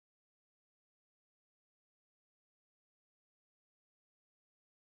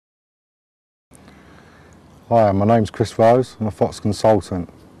Hi, my name's Chris Rose. I'm a Fox consultant.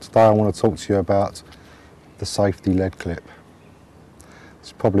 Today I want to talk to you about the safety lead clip.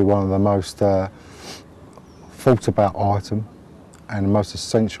 It's probably one of the most thought about item and the most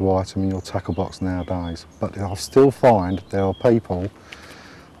essential item in your tackle box nowadays. But I still find there are people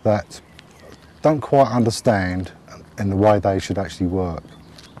that don't quite understand in the way they should actually work.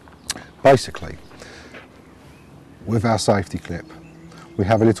 Basically, with our safety clip, we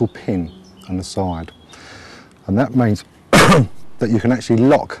have a little pin on the side. And that means that you can actually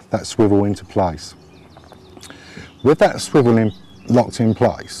lock that swivel into place. With that swivel locked in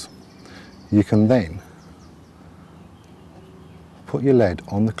place, you can then put your lead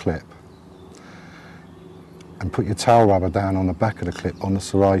on the clip and put your tail rubber down on the back of the clip on the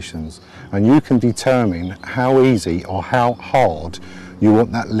serrations, and you can determine how easy or how hard you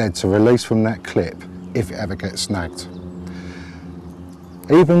want that lead to release from that clip if it ever gets snagged.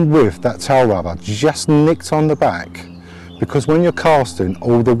 Even with that tail rubber just nicked on the back, because when you're casting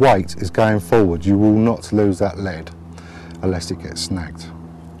all the weight is going forward, you will not lose that lead unless it gets snagged.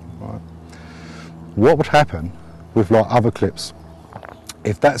 Right? What would happen with like other clips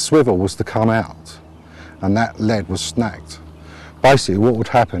if that swivel was to come out and that lead was snagged? Basically what would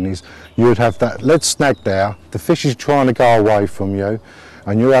happen is you would have that lead snagged there, the fish is trying to go away from you,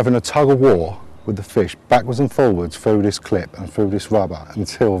 and you're having a tug of war with the fish backwards and forwards through this clip and through this rubber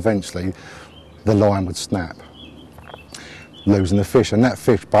until eventually the line would snap, losing the fish. And that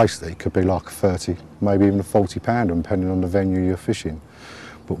fish basically could be like a 30, maybe even a 40 pounder depending on the venue you're fishing.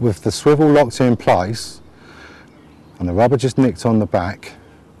 But with the swivel locked in place and the rubber just nicked on the back,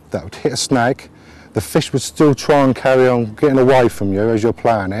 that would hit a snag, the fish would still try and carry on getting away from you as you're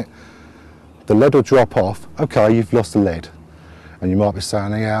playing it, the lead will drop off. Okay, you've lost the lead, and you might be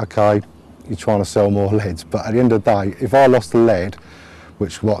saying, yeah, okay, you're trying to sell more leads, but at the end of the day, if I lost the lead,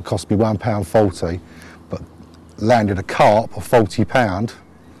 which cost me £1.40, but landed a carp of £40,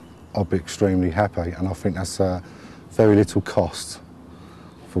 I'd be extremely happy, and I think that's very little cost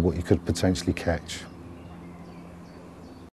for what you could potentially catch.